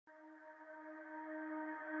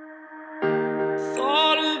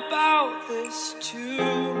is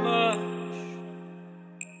too much.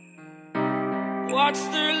 What's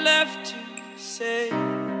there left to say?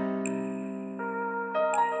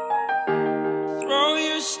 Throw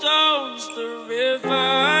your stones the river.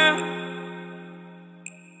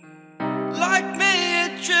 Like me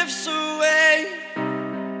it drifts away.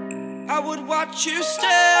 I would watch you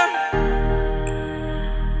stare.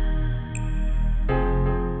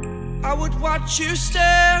 I would watch you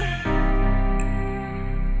stare.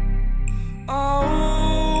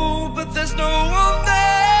 Oh, but there's no one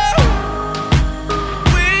there.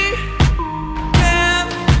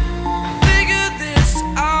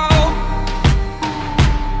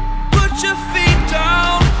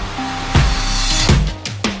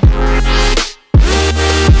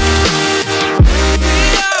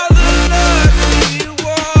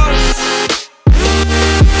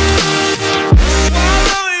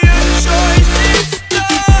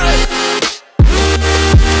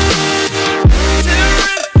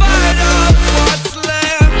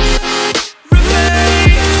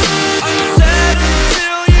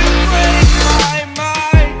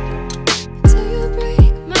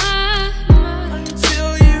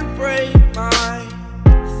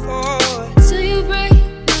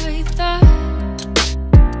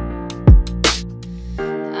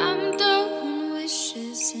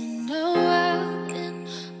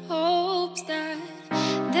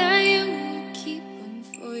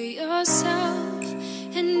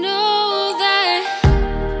 And know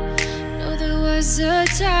there was a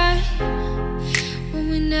time when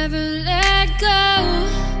we never